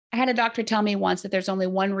I had a doctor tell me once that there's only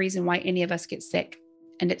one reason why any of us get sick,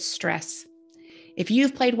 and it's stress. If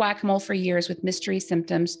you've played whack-a-mole for years with mystery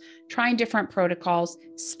symptoms, trying different protocols,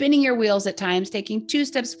 spinning your wheels at times, taking 2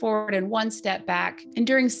 steps forward and 1 step back,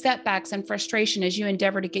 enduring setbacks and frustration as you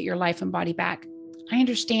endeavor to get your life and body back, I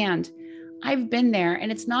understand. I've been there,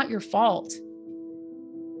 and it's not your fault.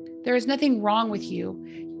 There is nothing wrong with you.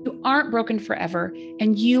 You aren't broken forever,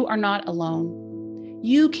 and you are not alone.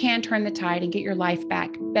 You can turn the tide and get your life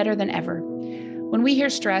back better than ever. When we hear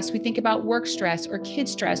stress, we think about work stress or kid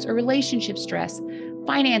stress or relationship stress,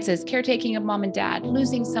 finances, caretaking of mom and dad,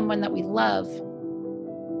 losing someone that we love.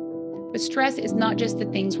 But stress is not just the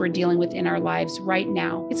things we're dealing with in our lives right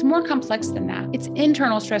now. It's more complex than that. It's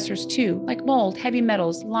internal stressors too, like mold, heavy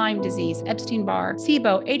metals, Lyme disease, Epstein-Barr,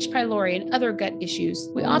 SIBO, H. pylori, and other gut issues.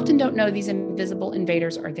 We often don't know these invisible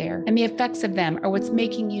invaders are there, and the effects of them are what's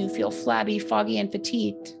making you feel flabby, foggy, and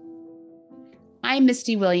fatigued. I'm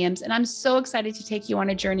Misty Williams, and I'm so excited to take you on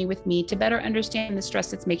a journey with me to better understand the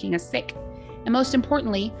stress that's making us sick. And most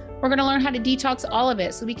importantly, we're going to learn how to detox all of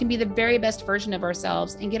it so we can be the very best version of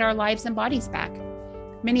ourselves and get our lives and bodies back.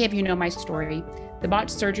 Many of you know my story, the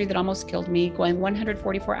botched surgery that almost killed me, going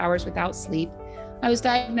 144 hours without sleep. I was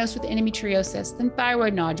diagnosed with endometriosis, then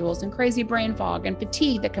thyroid nodules and crazy brain fog and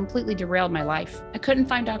fatigue that completely derailed my life. I couldn't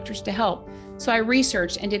find doctors to help, so I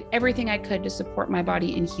researched and did everything I could to support my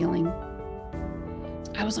body in healing.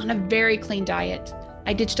 I was on a very clean diet.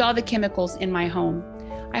 I ditched all the chemicals in my home.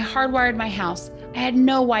 I hardwired my house. I had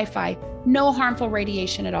no Wi-Fi, no harmful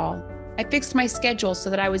radiation at all. I fixed my schedule so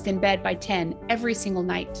that I was in bed by 10 every single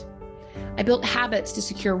night. I built habits to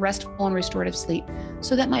secure restful and restorative sleep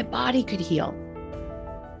so that my body could heal.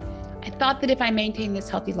 I thought that if I maintained this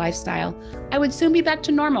healthy lifestyle, I would soon be back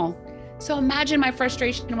to normal. So imagine my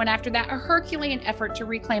frustration when after that, a Herculean effort to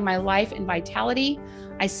reclaim my life and vitality,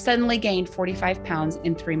 I suddenly gained 45 pounds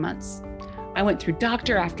in 3 months. I went through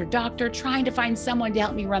doctor after doctor, trying to find someone to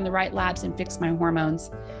help me run the right labs and fix my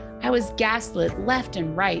hormones. I was gaslit left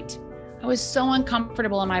and right. I was so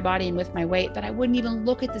uncomfortable in my body and with my weight that I wouldn't even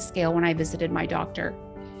look at the scale when I visited my doctor.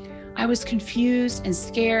 I was confused and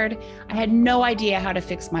scared. I had no idea how to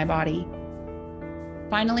fix my body.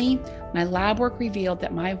 Finally, my lab work revealed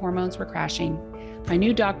that my hormones were crashing. My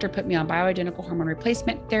new doctor put me on bioidentical hormone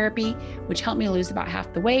replacement therapy, which helped me lose about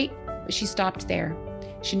half the weight, but she stopped there.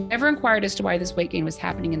 She never inquired as to why this weight gain was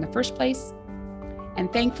happening in the first place.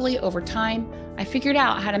 And thankfully, over time, I figured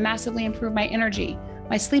out how to massively improve my energy.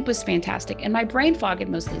 My sleep was fantastic, and my brain fog had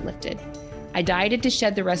mostly lifted. I dieted to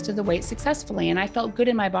shed the rest of the weight successfully, and I felt good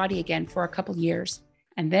in my body again for a couple years.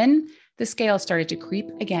 And then the scale started to creep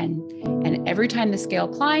again. And every time the scale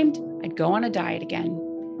climbed, I'd go on a diet again.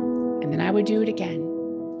 And then I would do it again,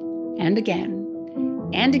 and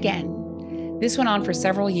again, and again. This went on for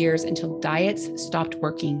several years until diets stopped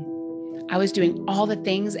working. I was doing all the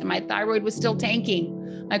things and my thyroid was still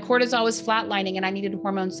tanking. My cortisol was flatlining and I needed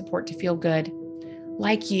hormone support to feel good.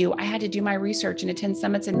 Like you, I had to do my research and attend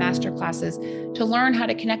summits and masterclasses to learn how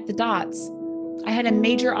to connect the dots. I had a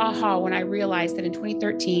major aha when I realized that in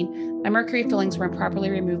 2013, my mercury fillings were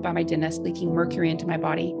improperly removed by my dentist, leaking mercury into my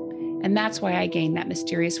body. And that's why I gained that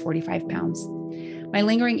mysterious 45 pounds. My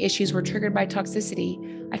lingering issues were triggered by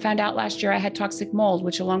toxicity. I found out last year I had toxic mold,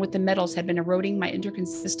 which along with the metals had been eroding my endocrine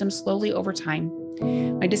system slowly over time.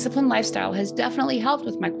 My disciplined lifestyle has definitely helped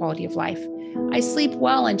with my quality of life. I sleep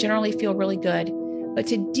well and generally feel really good. But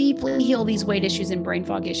to deeply heal these weight issues and brain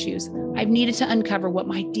fog issues, I've needed to uncover what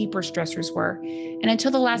my deeper stressors were. And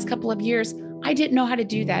until the last couple of years, I didn't know how to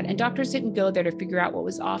do that. And doctors didn't go there to figure out what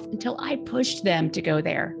was off until I pushed them to go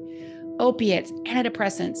there. Opiates,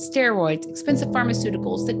 antidepressants, steroids, expensive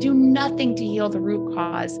pharmaceuticals that do nothing to heal the root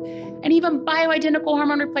cause, and even bioidentical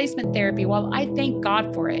hormone replacement therapy, while I thank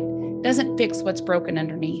God for it, doesn't fix what's broken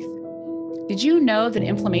underneath. Did you know that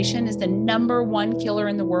inflammation is the #1 killer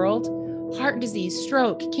in the world? Heart disease,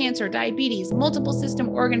 stroke, cancer, diabetes, multiple system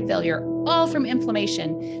organ failure, all from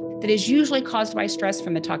inflammation that is usually caused by stress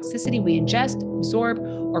from the toxicity we ingest, absorb,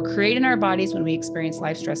 or create in our bodies when we experience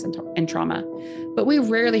life stress and trauma. But we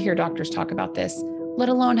rarely hear doctors talk about this, let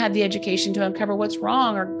alone have the education to uncover what's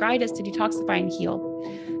wrong or guide us to detoxify and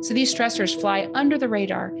heal. So these stressors fly under the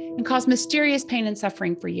radar and cause mysterious pain and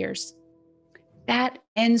suffering for years. That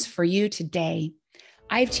ends for you today.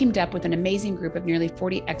 I've teamed up with an amazing group of nearly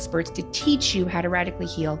 40 experts to teach you how to radically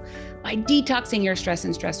heal by detoxing your stress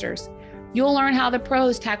and stressors. You'll learn how the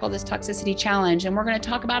pros tackle this toxicity challenge, and we're going to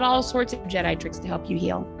talk about all sorts of Jedi tricks to help you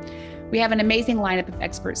heal. We have an amazing lineup of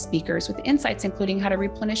expert speakers with insights including how to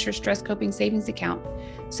replenish your stress coping savings account,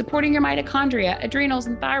 supporting your mitochondria, adrenals,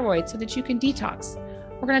 and thyroid so that you can detox,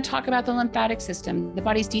 We're going to talk about the lymphatic system, the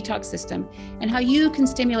body's detox system, and how you can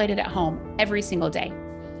stimulate it at home every single day.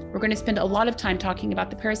 We're going to spend a lot of time talking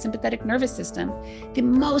about the parasympathetic nervous system, the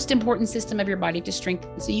most important system of your body to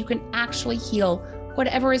strengthen so you can actually heal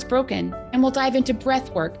whatever is broken. And we'll dive into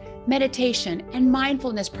breath work, meditation, and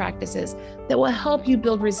mindfulness practices that will help you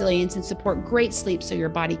build resilience and support great sleep so your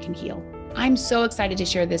body can heal. I'm so excited to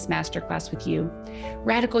share this masterclass with you.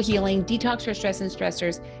 Radical Healing, Detox for Stress and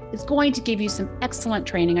Stressors is going to give you some excellent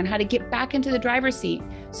training on how to get back into the driver's seat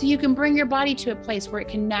so you can bring your body to a place where it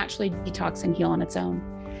can naturally detox and heal on its own.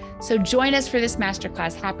 So join us for this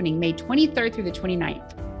masterclass happening May 23rd through the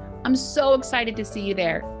 29th. I'm so excited to see you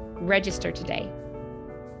there. Register today.